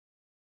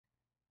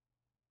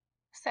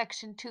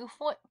Section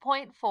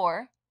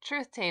 2.4,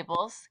 Truth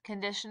Tables,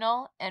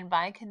 Conditional and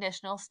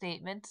Biconditional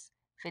Statements,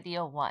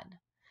 Video 1.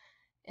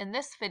 In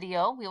this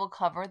video, we will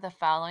cover the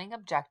following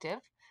objective: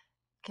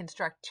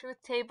 construct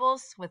truth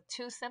tables with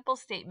two simple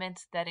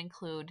statements that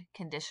include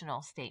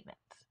conditional statements.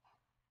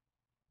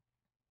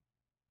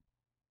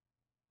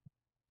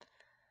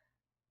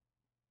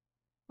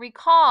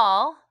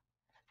 Recall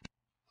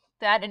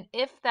that an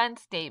if-then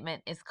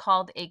statement is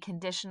called a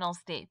conditional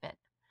statement.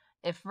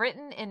 If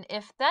written in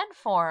if-then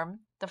form,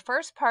 the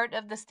first part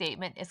of the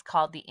statement is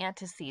called the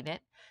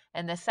antecedent,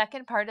 and the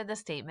second part of the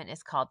statement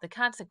is called the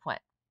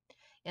consequent.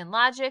 In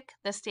logic,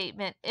 the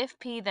statement if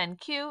P then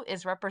Q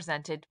is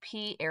represented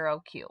P arrow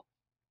Q.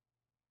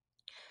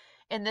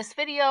 In this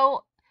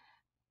video,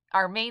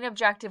 our main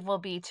objective will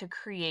be to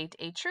create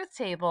a truth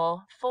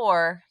table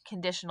for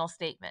conditional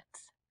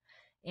statements.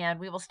 And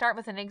we will start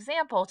with an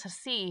example to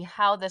see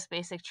how this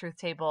basic truth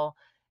table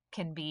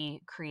can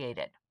be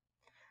created.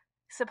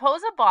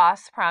 Suppose a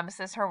boss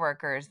promises her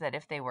workers that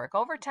if they work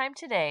overtime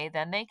today,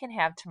 then they can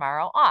have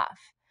tomorrow off.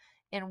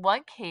 In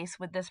what case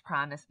would this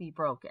promise be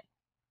broken?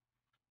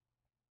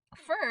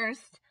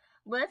 First,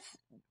 let's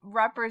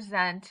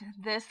represent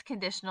this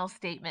conditional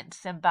statement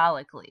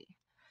symbolically.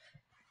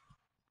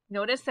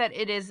 Notice that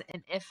it is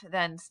an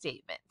if-then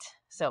statement.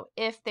 So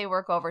if they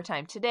work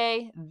overtime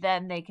today,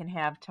 then they can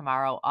have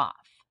tomorrow off.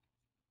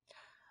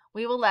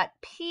 We will let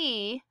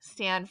P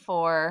stand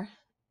for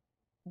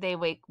they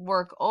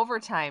work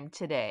overtime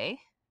today.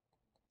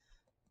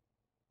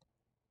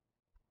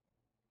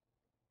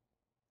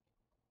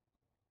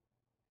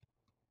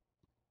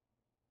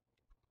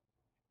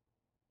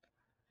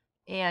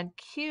 And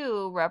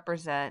Q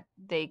represent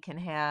they can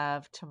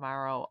have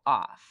tomorrow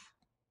off.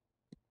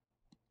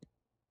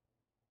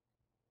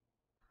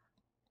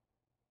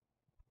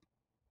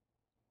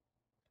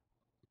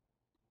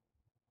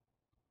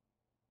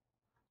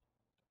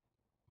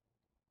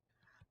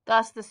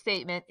 Thus, the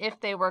statement,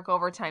 if they work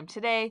overtime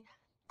today,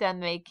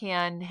 then they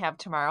can have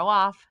tomorrow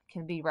off,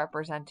 can be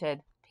represented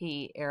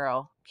P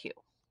arrow Q.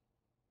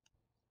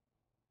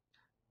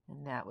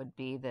 And that would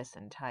be this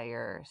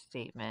entire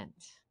statement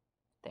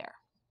there.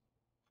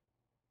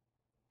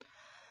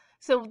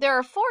 So there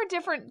are four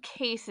different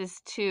cases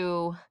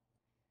to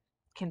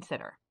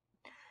consider.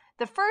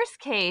 The first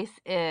case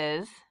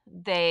is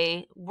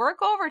they work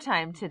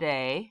overtime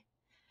today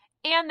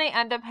and they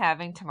end up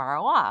having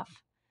tomorrow off.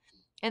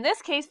 In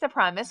this case, the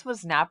promise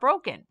was not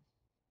broken.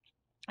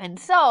 And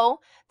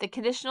so the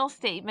conditional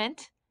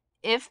statement,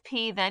 if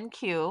P then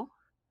Q,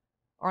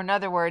 or in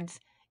other words,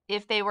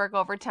 if they work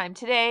overtime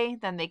today,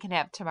 then they can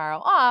have tomorrow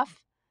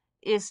off,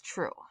 is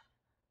true.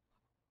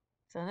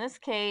 So in this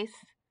case,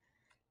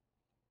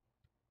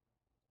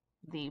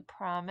 the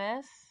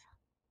promise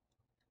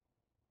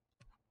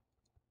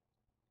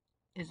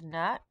is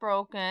not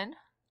broken.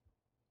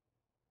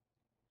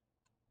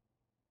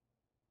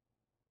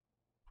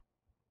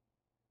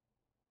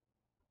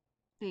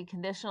 The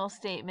conditional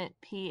statement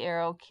P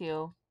arrow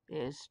Q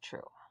is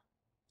true.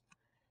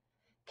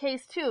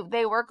 Case 2,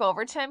 they work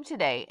overtime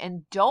today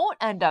and don't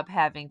end up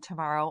having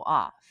tomorrow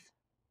off.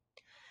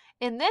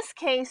 In this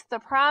case, the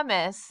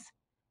promise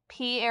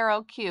P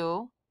arrow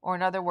Q, or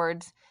in other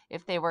words,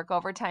 if they work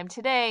overtime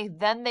today,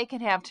 then they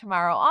can have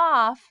tomorrow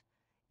off,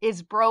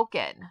 is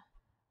broken.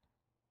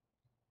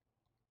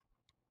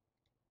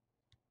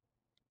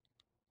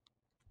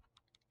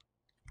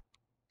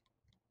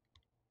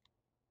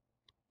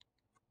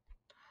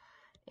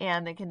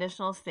 And the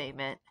conditional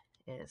statement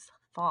is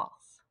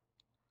false.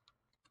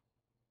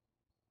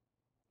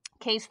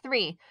 Case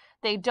 3,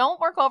 they don't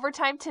work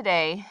overtime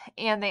today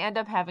and they end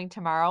up having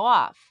tomorrow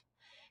off.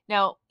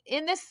 Now,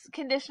 in this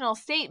conditional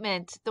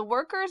statement, the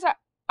workers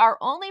are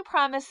only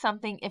promised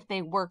something if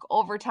they work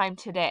overtime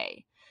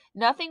today.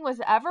 Nothing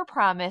was ever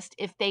promised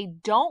if they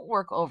don't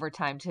work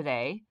overtime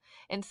today.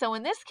 And so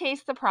in this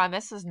case, the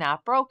promise is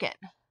not broken.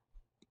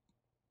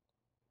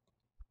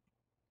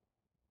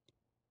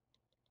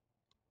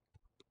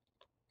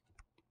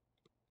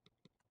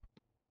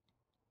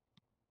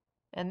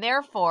 And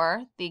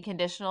therefore, the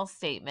conditional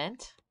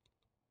statement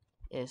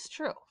is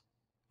true.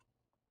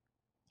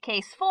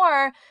 Case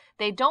 4,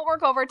 they don't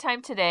work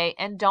overtime today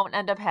and don't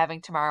end up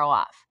having tomorrow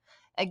off.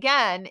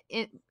 Again,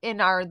 in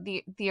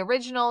the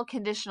original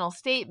conditional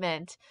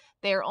statement,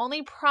 they are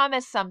only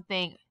promised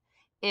something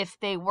if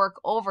they work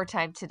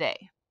overtime today.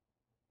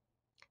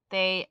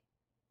 They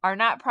are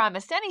not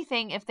promised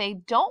anything if they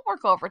don't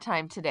work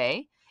overtime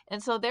today,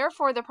 and so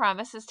therefore the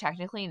promise is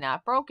technically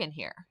not broken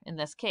here in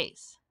this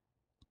case.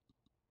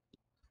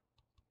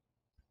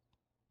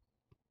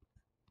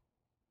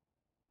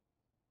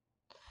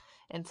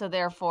 And so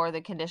therefore the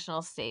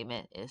conditional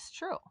statement is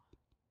true.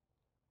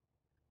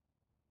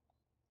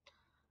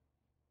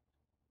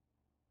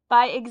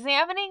 By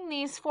examining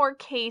these four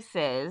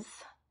cases,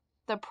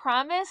 the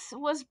promise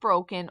was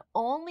broken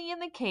only in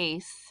the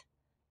case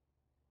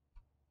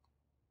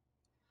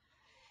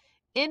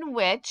in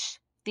which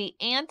the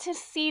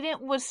antecedent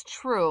was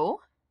true,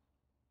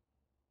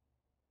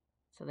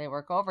 so they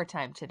work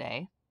overtime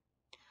today,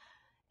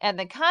 and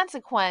the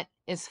consequent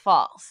is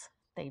false.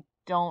 They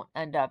don't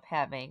end up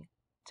having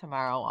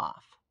tomorrow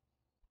off.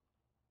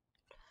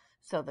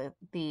 So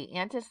the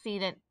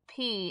antecedent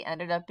P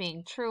ended up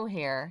being true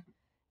here,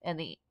 and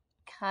the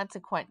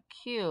consequent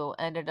Q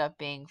ended up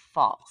being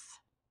false.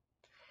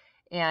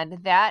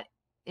 And that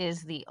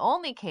is the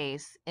only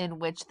case in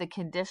which the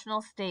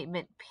conditional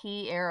statement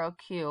P arrow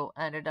Q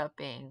ended up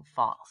being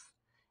false.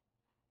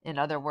 In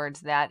other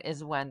words, that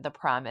is when the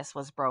promise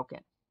was broken.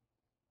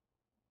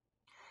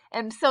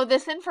 And so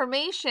this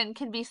information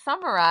can be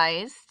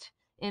summarized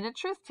in a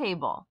truth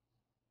table.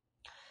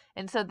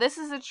 And so this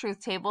is a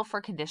truth table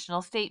for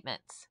conditional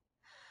statements.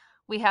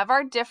 We have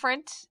our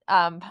different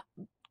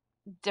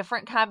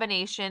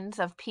combinations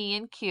of P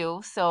and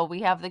Q. So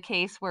we have the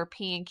case where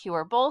P and Q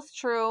are both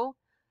true.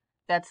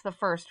 That's the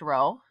first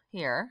row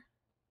here.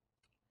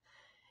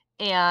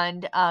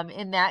 And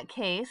in that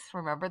case,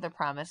 remember, the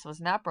promise was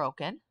not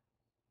broken.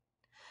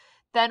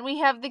 Then we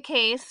have the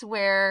case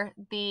where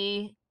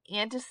the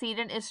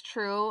antecedent is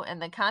true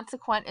and the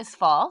consequent is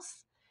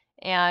false.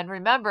 And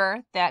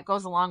remember, that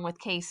goes along with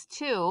case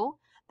 2.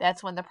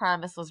 That's when the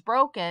promise was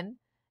broken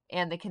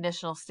and the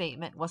conditional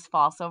statement was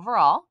false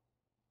overall.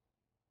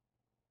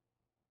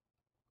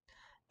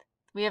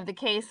 We have the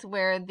case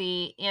where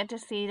the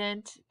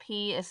antecedent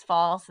P is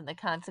false and the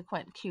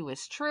consequent Q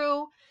is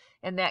true.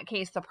 In that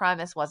case, the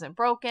promise wasn't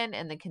broken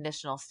and the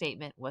conditional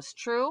statement was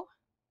true.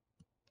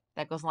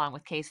 That goes along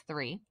with case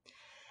 3.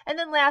 And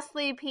then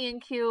lastly, P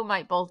and Q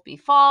might both be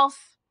false.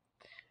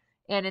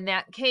 And in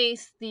that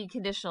case, the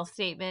conditional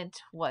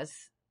statement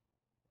was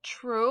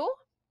true.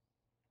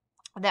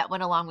 That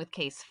went along with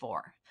case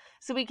 4.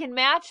 So we can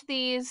match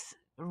these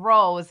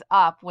rows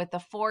up with the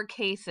 4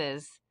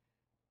 cases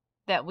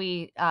that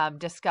we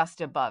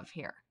discussed above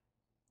here.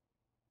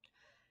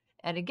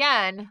 And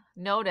again,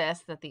 notice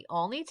that the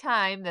only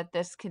time that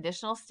this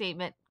conditional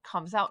statement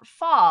comes out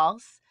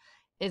false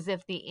is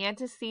if the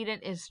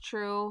antecedent is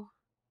true,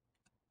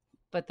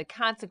 but the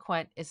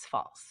consequent is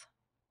false.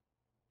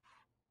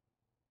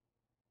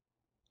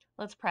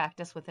 Let's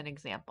practice with an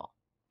example.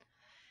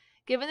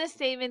 Given the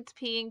statements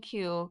P and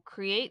Q,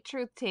 create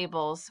truth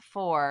tables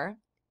for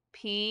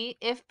P,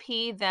 if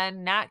P,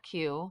 then not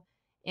Q,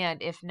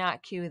 and if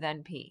not Q,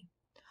 then P.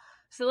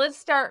 So let's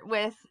start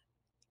with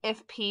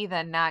if P,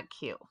 then not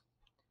Q.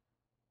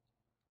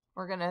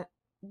 We're going to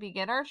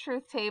begin our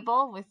truth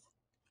table with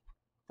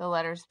the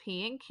letters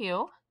P and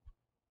Q.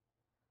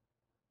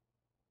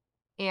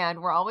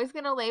 And we're always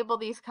going to label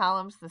these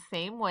columns the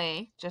same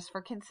way, just for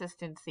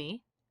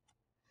consistency,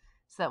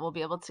 so that we'll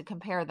be able to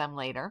compare them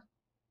later.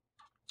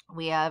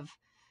 We have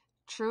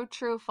true,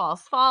 true,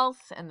 false, false,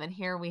 and then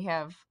here we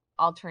have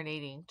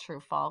alternating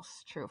true,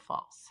 false, true,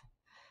 false.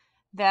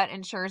 That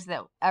ensures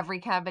that every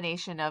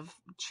combination of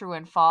true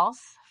and false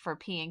for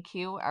P and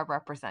Q are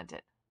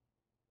represented.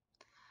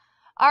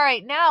 All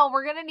right, now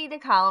we're going to need a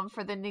column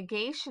for the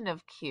negation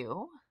of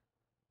Q,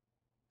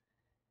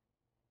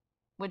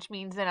 which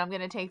means that I'm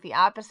going to take the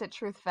opposite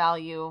truth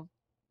value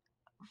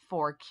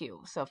for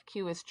Q. So if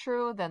Q is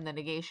true, then the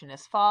negation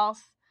is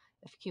false.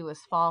 If Q is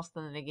false,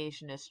 then the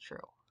negation is true.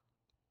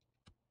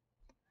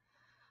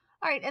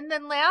 All right, and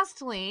then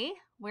lastly,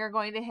 we're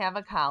going to have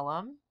a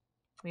column.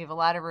 We have a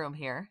lot of room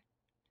here.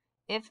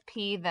 If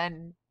P,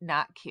 then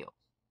not Q.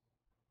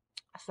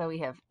 So we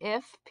have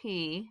if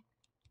P,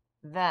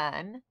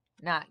 then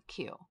not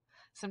Q.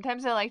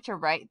 Sometimes I like to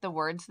write the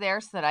words there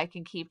so that I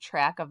can keep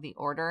track of the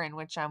order in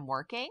which I'm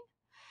working.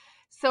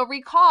 So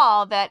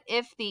recall that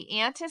if the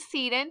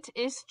antecedent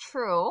is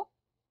true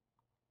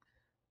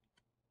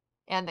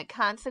and the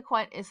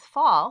consequent is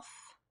false,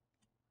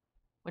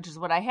 which is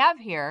what I have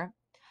here,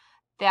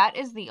 that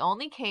is the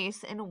only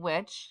case in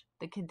which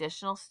the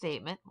conditional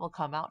statement will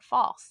come out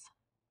false.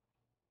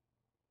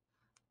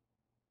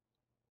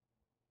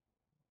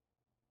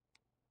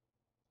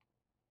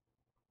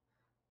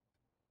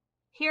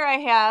 Here I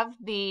have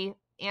the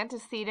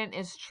antecedent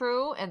is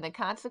true and the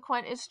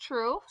consequent is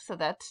true, so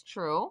that's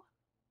true.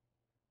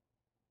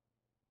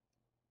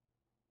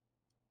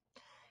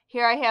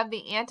 Here I have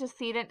the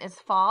antecedent is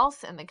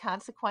false and the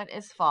consequent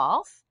is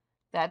false.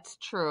 That's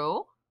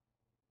true.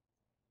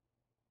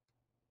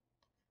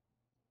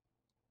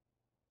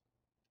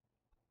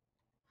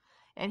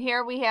 And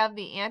here we have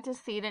the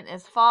antecedent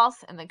is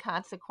false and the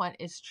consequent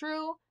is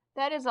true.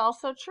 That is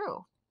also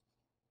true.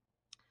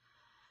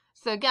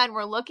 So again,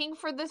 we're looking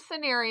for the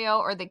scenario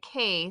or the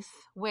case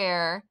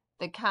where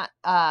the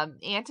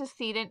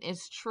antecedent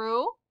is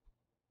true.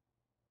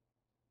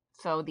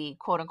 So the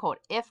quote-unquote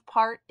if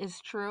part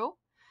is true.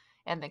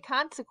 And the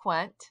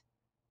consequent,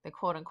 the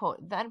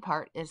quote-unquote then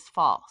part, is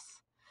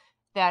false.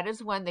 That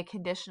is when the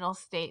conditional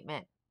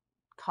statement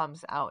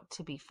comes out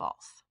to be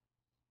false.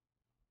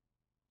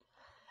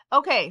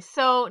 Okay,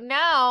 so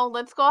now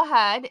let's go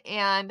ahead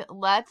and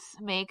let's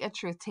make a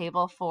truth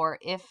table for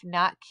if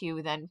not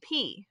Q, then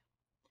P.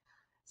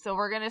 So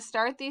we're going to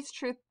start this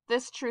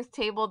truth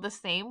table the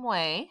same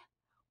way.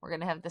 We're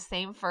going to have the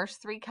same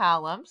first 3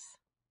 columns.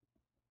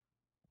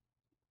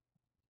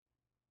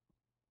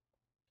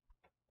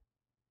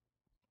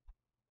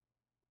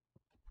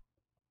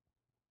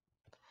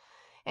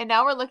 And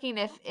now we're looking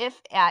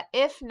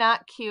if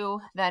not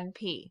Q, then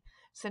P.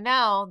 So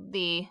now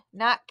the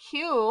not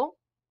Q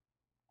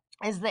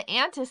is the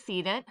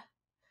antecedent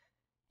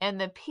and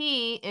the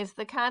P is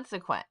the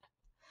consequent.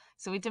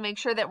 So we have to make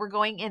sure that we're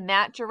going in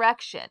that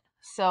direction.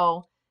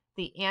 So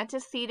the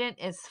antecedent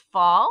is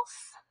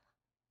false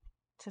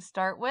to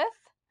start with,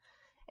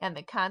 and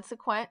the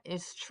consequent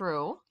is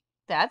true.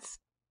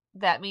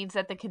 That means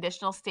that the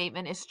conditional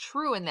statement is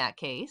true in that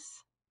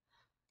case.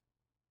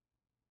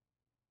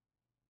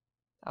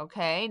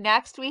 Okay,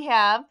 next we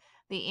have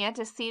the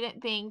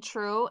antecedent being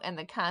true and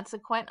the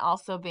consequent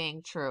also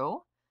being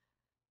true.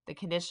 The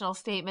conditional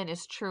statement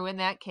is true in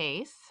that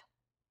case.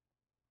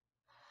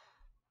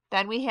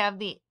 Then we have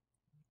the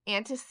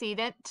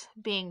antecedent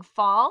being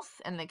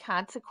false and the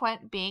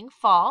consequent being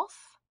false.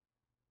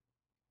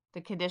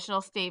 The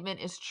conditional statement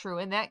is true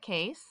in that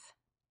case.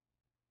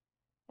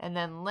 And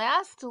then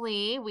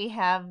lastly, we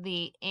have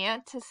the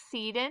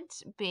antecedent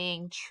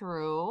being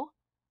true,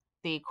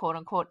 the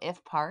quote-unquote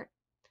if part,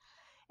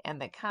 and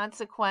the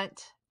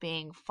consequent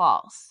being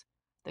false,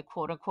 the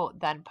quote-unquote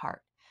then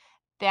part.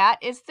 That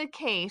is the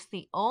case,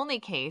 the only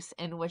case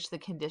in which the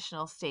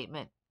conditional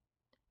statement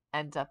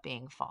ends up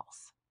being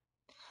false.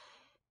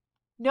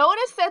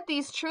 Notice that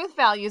these truth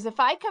values, if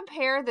I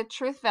compare the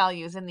truth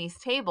values in these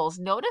tables,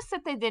 notice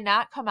that they did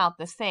not come out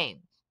the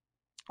same.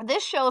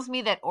 This shows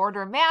me that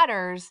order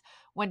matters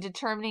when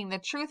determining the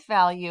truth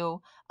value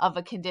of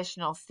a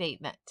conditional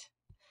statement,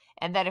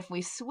 and that if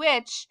we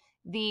switch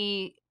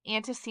the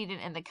antecedent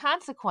and the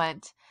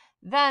consequent,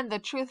 then the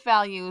truth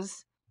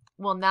values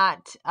will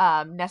not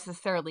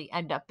necessarily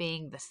end up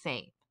being the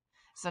same.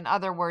 So in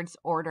other words,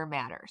 order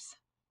matters.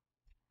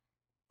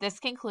 This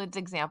concludes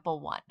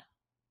example 1.